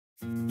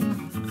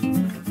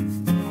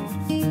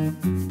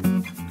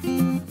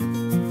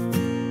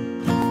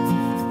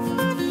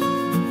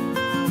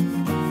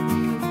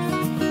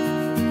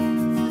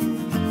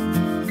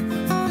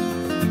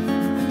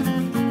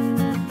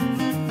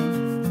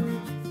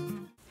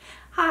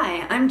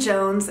Hi, I'm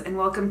Jones and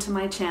welcome to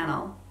my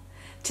channel.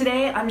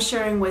 Today I'm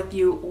sharing with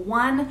you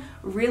one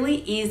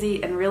really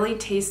easy and really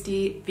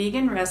tasty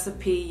vegan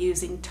recipe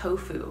using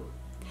tofu.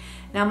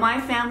 Now my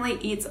family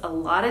eats a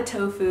lot of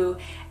tofu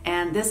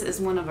and this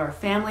is one of our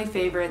family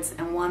favorites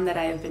and one that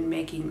I have been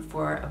making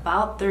for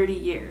about 30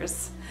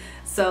 years.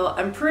 So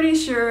I'm pretty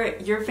sure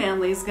your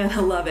family's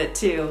gonna love it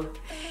too.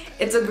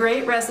 It's a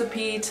great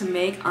recipe to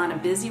make on a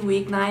busy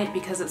weeknight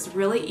because it's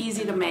really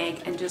easy to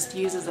make and just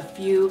uses a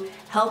few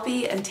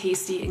healthy and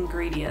tasty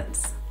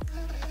ingredients.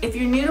 If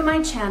you're new to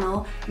my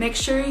channel, make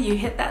sure you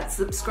hit that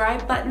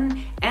subscribe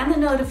button and the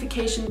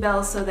notification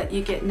bell so that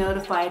you get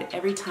notified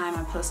every time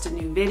I post a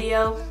new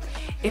video.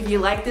 If you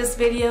like this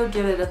video,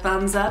 give it a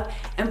thumbs up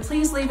and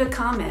please leave a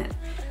comment.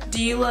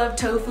 Do you love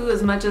tofu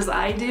as much as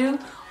I do,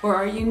 or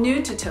are you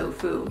new to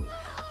tofu?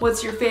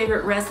 What's your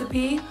favorite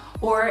recipe?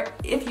 Or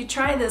if you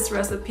try this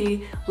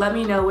recipe, let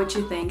me know what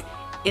you think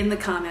in the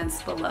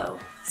comments below.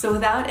 So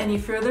without any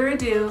further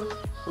ado,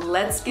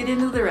 let's get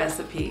into the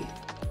recipe.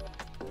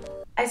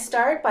 I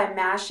start by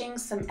mashing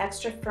some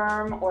extra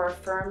firm or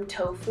firm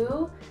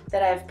tofu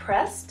that I've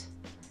pressed.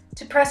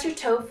 To press your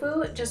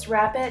tofu, just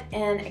wrap it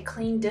in a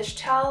clean dish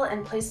towel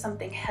and place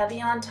something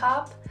heavy on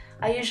top.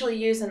 I usually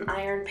use an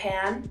iron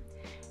pan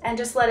and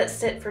just let it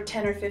sit for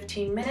 10 or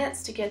 15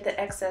 minutes to get the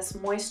excess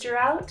moisture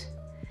out.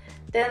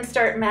 Then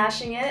start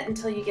mashing it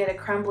until you get a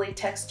crumbly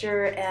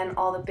texture and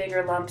all the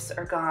bigger lumps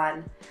are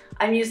gone.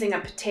 I'm using a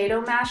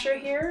potato masher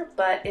here,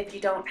 but if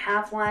you don't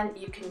have one,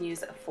 you can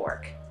use a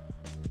fork.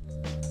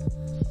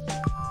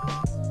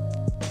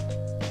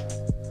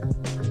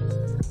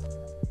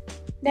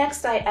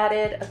 Next, I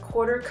added a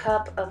 1/4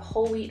 cup of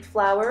whole wheat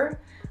flour,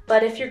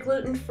 but if you're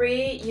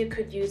gluten-free, you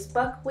could use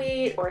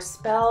buckwheat or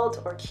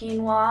spelt or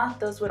quinoa.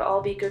 Those would all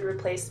be good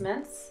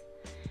replacements.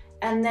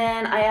 And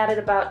then I added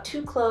about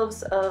 2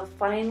 cloves of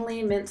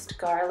finely minced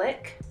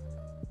garlic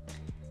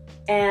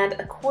and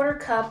a 1/4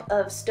 cup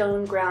of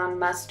stone ground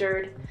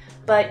mustard,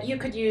 but you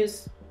could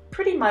use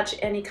pretty much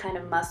any kind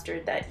of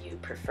mustard that you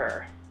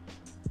prefer.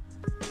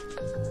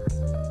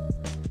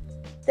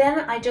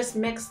 Then I just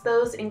mix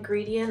those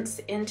ingredients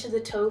into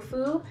the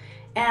tofu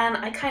and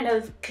I kind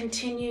of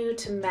continue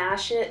to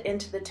mash it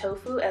into the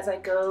tofu as I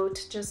go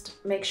to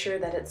just make sure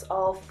that it's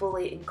all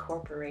fully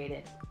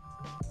incorporated.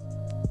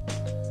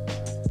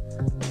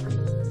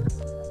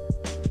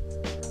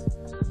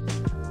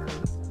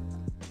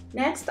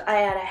 Next,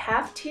 I add a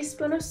 1/2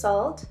 teaspoon of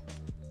salt,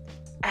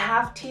 a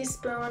 1/2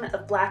 teaspoon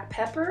of black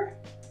pepper,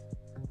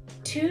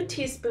 2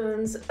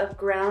 teaspoons of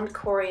ground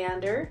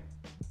coriander,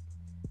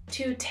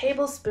 2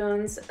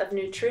 tablespoons of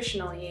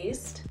nutritional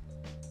yeast,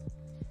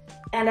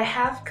 and a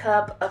 1/2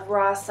 cup of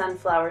raw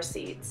sunflower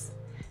seeds.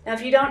 Now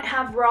if you don't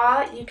have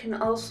raw, you can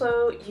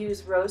also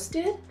use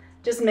roasted.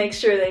 Just make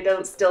sure they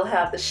don't still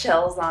have the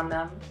shells on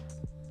them.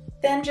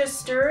 Then just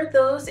stir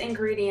those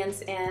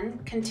ingredients in,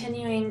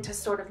 continuing to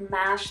sort of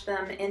mash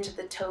them into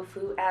the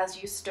tofu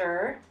as you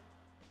stir.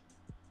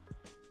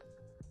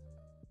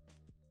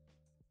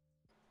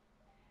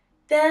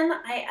 Then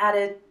I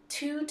added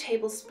 2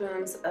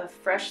 tablespoons of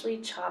freshly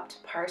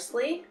chopped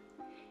parsley.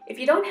 If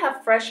you don't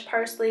have fresh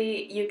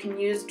parsley, you can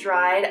use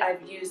dried.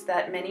 I've used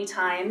that many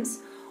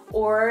times.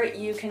 Or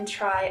you can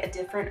try a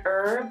different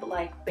herb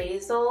like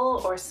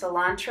basil or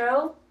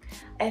cilantro.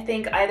 I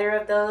think either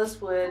of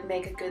those would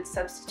make a good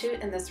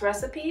substitute in this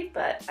recipe,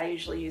 but I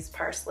usually use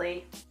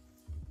parsley.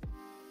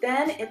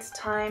 Then it's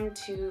time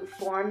to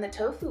form the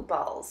tofu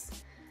balls.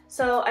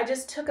 So I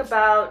just took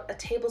about 1.5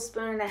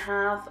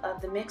 tablespoons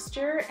of the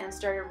mixture and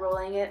started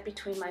rolling it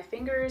between my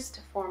fingers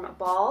to form a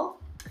ball,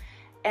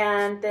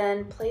 and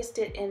then placed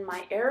it in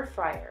my air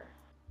fryer.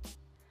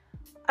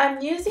 I'm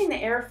using the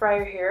air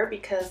fryer here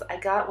because I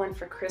got one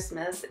for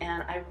Christmas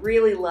and I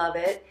really love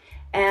it.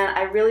 And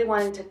I really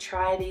wanted to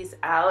try these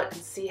out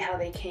and see how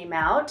they came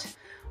out,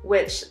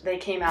 which they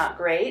came out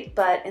great,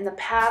 but in the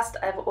past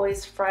I've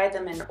always fried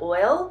them in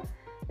oil.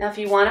 Now if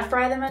you want to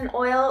fry them in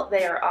oil,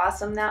 they are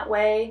awesome that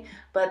way,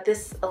 but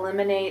this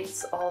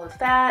eliminates all the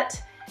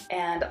fat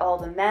and all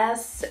the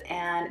mess,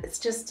 and it's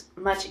just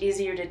much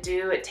easier to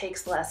do. It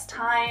takes less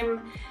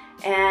time,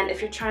 and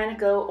if you're trying to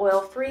go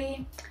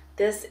oil-free,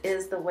 this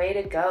is the way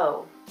to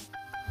go.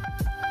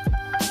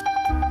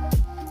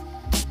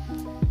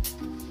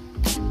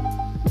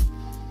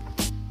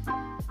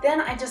 Then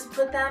I just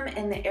put them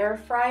in the air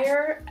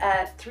fryer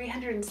at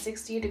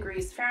 360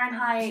 degrees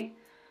Fahrenheit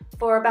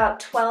for about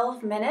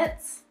 12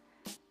 minutes.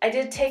 I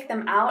did take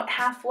them out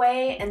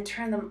halfway and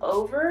turn them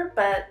over,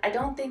 but I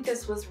don't think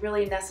this was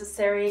really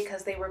necessary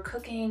because they were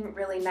cooking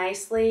really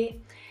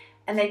nicely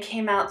and they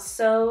came out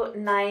so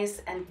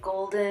nice and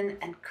golden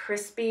and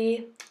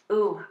crispy.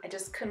 Ooh, I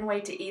just couldn't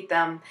wait to eat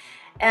them.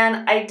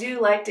 And I do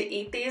like to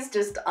eat these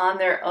just on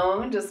their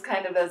own, just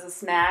kind of as a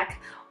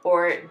snack,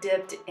 or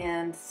dipped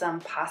in some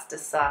pasta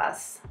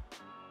sauce.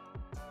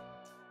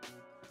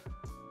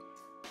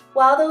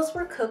 While those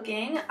were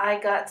cooking, I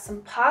got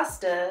some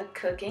pasta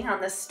cooking on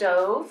the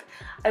stove.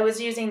 I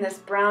was using this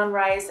brown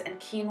rice and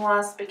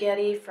quinoa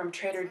spaghetti from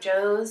Trader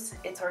Joe's.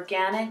 It's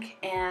organic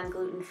and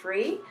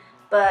gluten-free.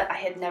 but I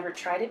had never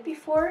tried it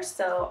before,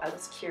 so I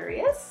was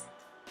curious.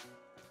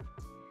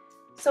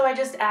 So I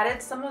just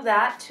added some of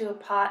that to a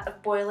pot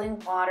of boiling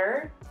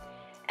water.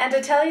 And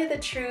to tell you the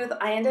truth,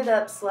 I ended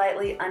up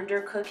slightly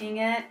undercooking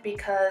it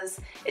because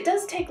it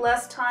does take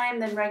less time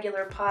than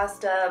regular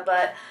pasta,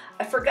 but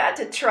I forgot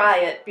to try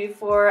it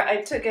before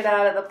I took it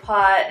out of the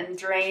pot and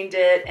drained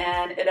it,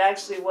 and it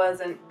actually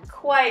wasn't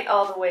quite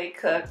all the way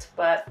cooked,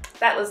 but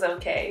that was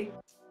okay.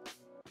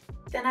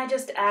 Then I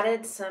just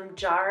added some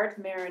jarred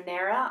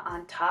marinara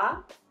on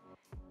top.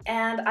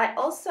 And I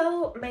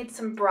also made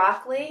some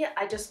broccoli.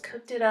 I just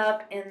cooked it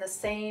up in the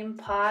same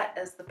pot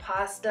as the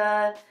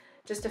pasta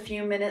just a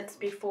few minutes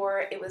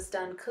before it was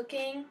done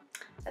cooking.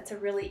 That's a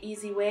really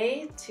easy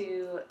way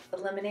to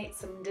eliminate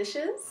some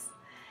dishes.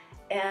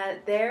 And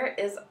there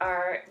is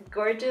our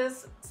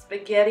gorgeous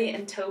spaghetti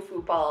and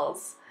tofu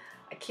balls.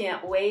 I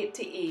can't wait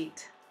to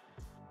eat.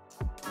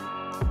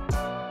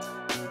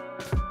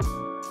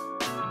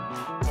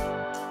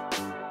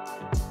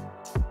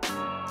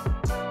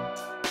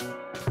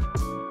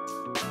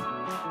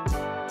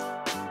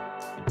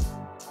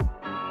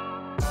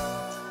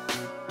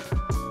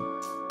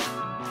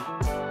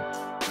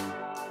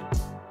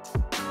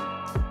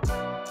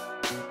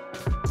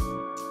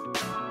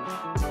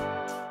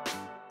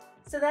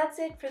 So that's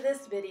it for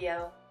this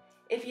video.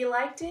 If you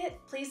liked it,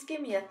 please give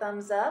me a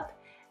thumbs up,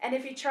 and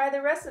if you try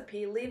the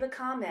recipe, leave a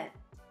comment.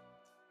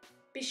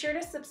 Be sure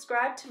to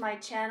subscribe to my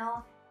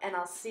channel, and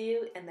I'll see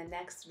you in the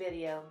next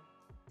video.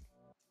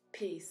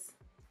 Peace.